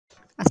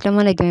আসসালামু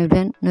আলাইকুম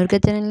এভরিওয়ান, নূরকা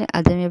চ্যানেলে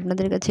আজ আমি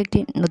আপনাদের কাছে একটি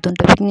নতুন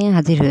টপিক নিয়ে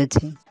হাজির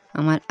হয়েছি।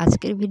 আমার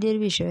আজকের ভিডিওর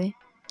বিষয়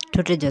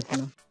ঠোঁটের যত্ন।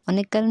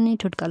 অনেক কারণেই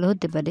ঠোঁট কালো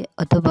হতে পারে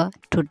অথবা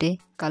ঠোঁটে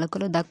কালো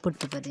কালো দাগ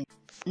পড়তে পারে,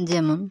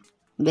 যেমন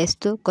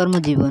ব্যস্ত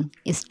কর্মজীবন,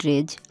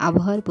 স্ট্রেস,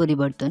 আবহাওয়ার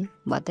পরিবর্তন,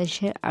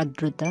 বাতাসের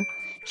আর্দ্রতা,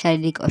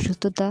 শারীরিক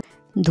অসুস্থতা,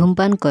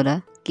 ধূমপান করা,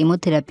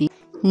 কেমোথেরাপি,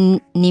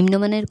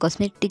 নিম্নমানের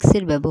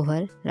কসমেটিক্সের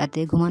ব্যবহার, রাতে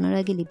ঘুমানোর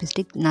আগে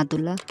লিপস্টিক না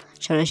তোলা,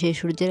 সরাসরি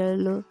সূর্যের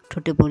আলো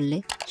ঠোঁটে পড়লে,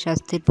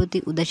 স্বাস্থ্যের প্রতি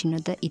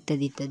উদাসীনতা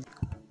ইত্যাদি ইত্যাদি।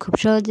 খুব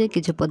সহজে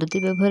কিছু পদ্ধতি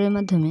ব্যবহারের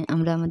মাধ্যমে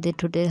আমরা আমাদের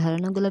ঠোঁটের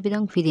হারানো গোলাপি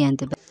রং ফিরিয়ে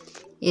আনতে পারি।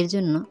 এর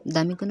জন্য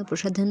দামি কোনো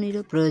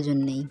প্রসাধনীরও প্রয়োজন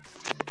নেই।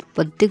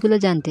 পদ্ধতিগুলো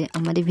জানতে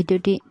আমার এই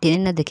ভিডিওটি টেনে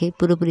না দেখে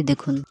পুরোপুরি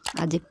দেখুন।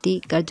 আজ একটি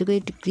কার্যকরী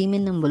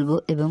ক্রিমের নাম বলবো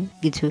এবং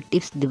কিছু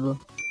টিপস দেব,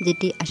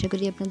 যেটি আশা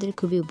করি আপনাদের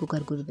খুবই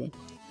উপকার করবে।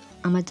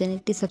 আমার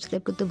চ্যানেলটি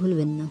সাবস্ক্রাইব করতে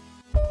ভুলবেন না।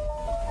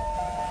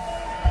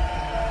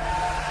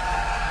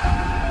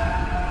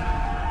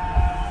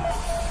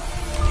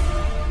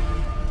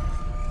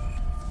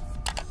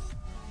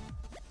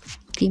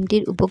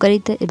 ক্রিমটির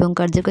উপকারিতা এবং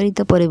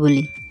কার্যকারিতা পরে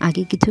বলি,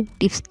 আগে কিছু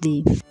টিপস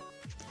দিই।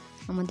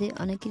 আমাদের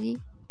অনেকেরই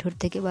ঠোঁট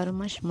থেকে 12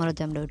 মাস মরা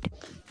চামড়া ওঠে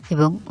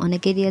এবং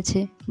অনেকেরই আছে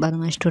 12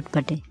 মাস ঠোঁট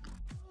ফাটে।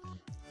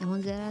 এমন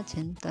যারা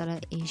আছেন তারা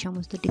এই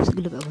সমস্ত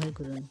টিপসগুলো ব্যবহার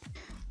করুন।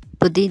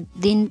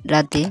 প্রতিদিন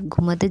রাতে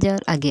ঘুমাতে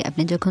যাওয়ার আগে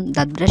আপনি যখন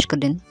দাঁত ব্রাশ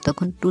করেন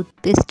তখন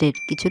টুথপেস্টের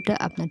কিছুটা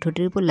আপনার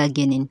ঠোঁটের উপর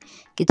লাগিয়ে নিন।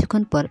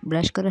 কিছুক্ষণ পর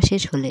ব্রাশ করা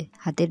শেষ হলে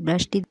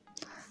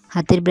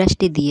হাতের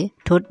ব্রাশটি দিয়ে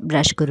ঠোঁট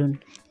ব্রাশ করুন।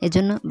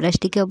 এজন্য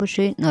ব্রাশটিকে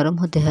অবশ্যই নরম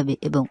হতে হবে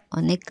এবং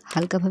অনেক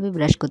হালকাভাবে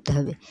ব্রাশ করতে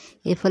হবে।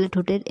 এর ফলে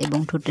ঠোঁটের এবং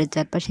ঠোঁটের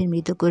চারপাশের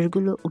মৃত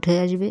কোষগুলো উঠে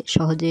আসবে,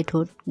 সহজেই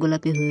ঠোঁট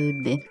গোলাপি হয়ে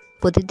উঠবে।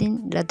 প্রতিদিন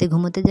রাতে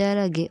ঘুমোতে যাওয়ার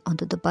আগে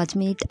অন্তত 5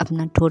 মিনিট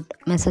আপনার ঠোঁট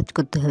ম্যাসাজ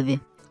করতে হবে।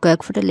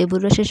 কয়েক ফোঁটা লেবুর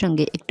রসের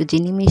সঙ্গে একটু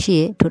চিনি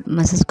মিশিয়ে ঠোঁট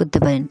ম্যাসাজ করতে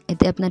পারেন,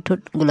 এতে আপনার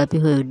ঠোঁট গোলাপি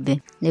হয়ে উঠবে।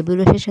 লেবুর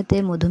রসের সাথে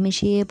মধু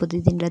মিশিয়ে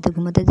প্রতিদিন রাতে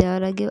ঘুমাতে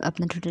যাওয়ার আগেও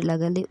আপনার ঠোঁটে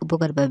লাগালে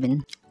উপকার পাবেন।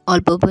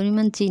 অল্প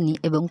পরিমাণ চিনি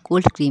এবং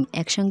কোল্ড ক্রিম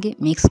একসঙ্গে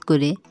মিক্স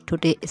করে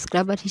ঠোঁটে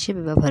স্ক্রাবার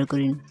হিসেবে ব্যবহার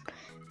করুন।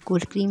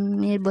 কোল্ড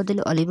ক্রিমের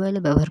বদলে অলিভ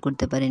অয়েলও ব্যবহার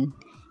করতে পারেন।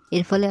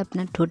 এর ফলে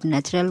আপনার ঠোঁট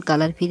ন্যাচারাল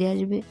কালার ফিরে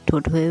আসবে,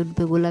 ঠোঁট হয়ে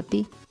উঠবে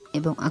গোলাপি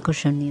এবং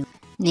আকর্ষণীয়।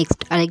 নেক্সট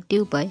আরেকটি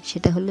উপায়,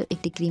 সেটা হলো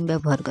একটি ক্রিম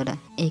ব্যবহার করা।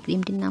 এই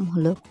ক্রিমটির নাম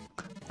হলো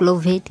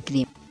ক্লোভেট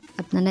ক্রিম।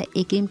 আপনারা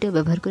এই ক্রিমটিও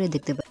ব্যবহার করে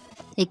দেখতে পারেন।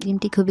 এই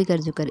ক্রিমটি খুবই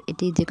কার্যকর।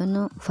 এটি যে কোনো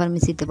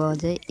ফার্মেসিতে পাওয়া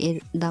যায়। এর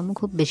দামও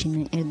খুব বেশি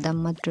নয়, এর দাম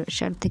মাত্র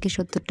 60 থেকে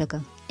 70 টাকা।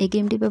 এই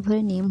ক্রিমটি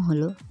ব্যবহারের নিয়ম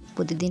হলো,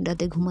 প্রতিদিন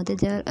রাতে ঘুমাতে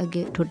যাওয়ার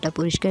আগে ঠোঁটটা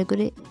পরিষ্কার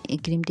করে এই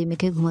ক্রিমটি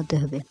মেখে ঘুমাতে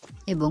হবে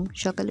এবং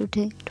সকালে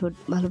উঠে ঠোঁট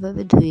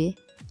ভালোভাবে ধুয়ে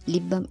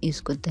লিপ বাম ইউজ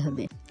করতে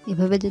হবে।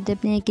 এভাবে যদি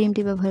আপনি এই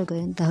ক্রিমটি ব্যবহার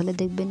করেন তাহলে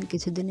দেখবেন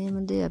কিছুদিনের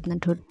মধ্যে আপনার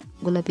ঠোঁট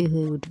গোলাপি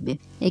হয়ে উঠবে।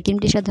 এই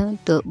ক্রিমটি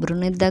সাধারণত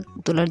ব্রণের দাগ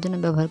তোলার জন্য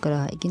ব্যবহার করা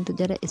হয়, কিন্তু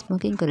যারা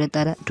স্মোকিং করে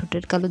তারা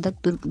ঠোঁটের কালো দাগ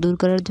দূর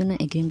করার জন্য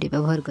এই ক্রিমটি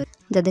ব্যবহার করে।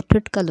 যাদের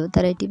ঠোঁট কালো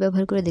তারা এটি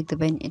ব্যবহার করে দেখতে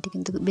পারেন। এটি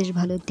কিন্তু বেশ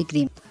ভালো একটি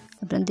ক্রিম।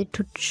 আপনাদের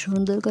ঠোঁট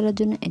সুন্দর করার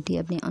জন্য এটি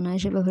আপনি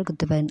অনায়াসে ব্যবহার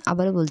করতে পারেন।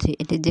 আবারও বলছি,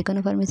 এটি যে কোনো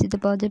ফার্মেসিতে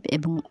পাওয়া যাবে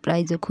এবং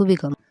প্রাইসও খুবই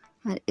কম।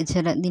 আর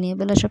এছাড়া দিনের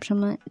বেলা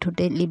সবসময়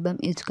ঠোঁটে লিপ বাম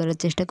ইউজ করার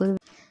চেষ্টা করবে,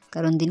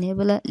 কারণ দিনের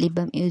বেলা লিপ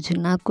বাম ইউজ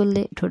না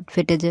করলে ঠোঁট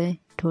ফেটে যায়,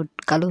 ঠোঁট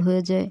কালো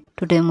হয়ে যায়,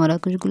 ঠোঁটে মরা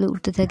কোষগুলো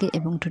উঠতে থাকে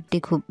এবং ঠোঁটটি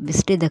খুব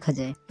বিশ্রী দেখা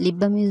যায়। লিপ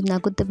বাম ইউজ না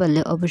করতে পারলে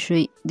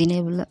অবশ্যই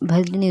দিনের বেলা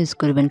ভ্যাসলিন ইউজ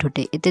করবেন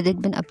ঠোঁটে। এতে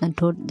দেখবেন আপনার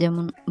ঠোঁট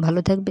যেমন ভালো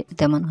থাকবে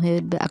তেমন হয়ে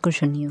উঠবে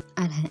আকর্ষণীয়।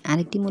 আর হ্যাঁ,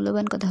 আরেকটি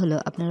মূল্যবান কথা হলো,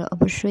 আপনারা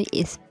অবশ্যই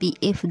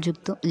SPF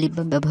যুক্ত লিপ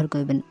বাম ব্যবহার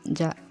করবেন,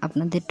 যা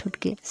আপনাদের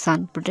ঠোঁটকে সান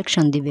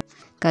প্রোটেকশন দিবে।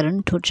 কারণ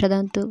ঠোঁট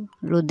সাধারণত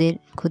রোদের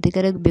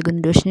ক্ষতিকারক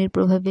বেগুনি রশ্মির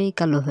প্রভাবেই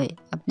কালো হয়।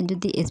 আপনি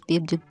যদি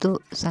SPF যুক্ত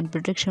সান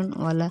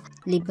প্রোটেকশনওয়ালা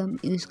লিপ বাম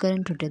ইউজ করেন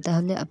ঠোঁটে,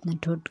 তাহলে আপনার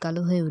ঠোঁট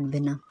কালো হয়ে উঠবে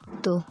না।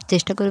 তো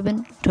চেষ্টা করবেন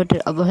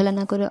ঠোঁটের অবহেলা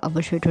না করে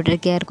অবশ্যই ঠোঁটের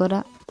কেয়ার করা।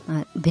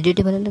 আর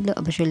ভিডিওটি ভালো লাগলে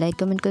অবশ্যই লাইক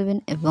কমেন্ট করবেন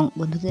এবং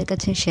বন্ধুদের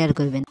কাছে শেয়ার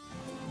করবেন।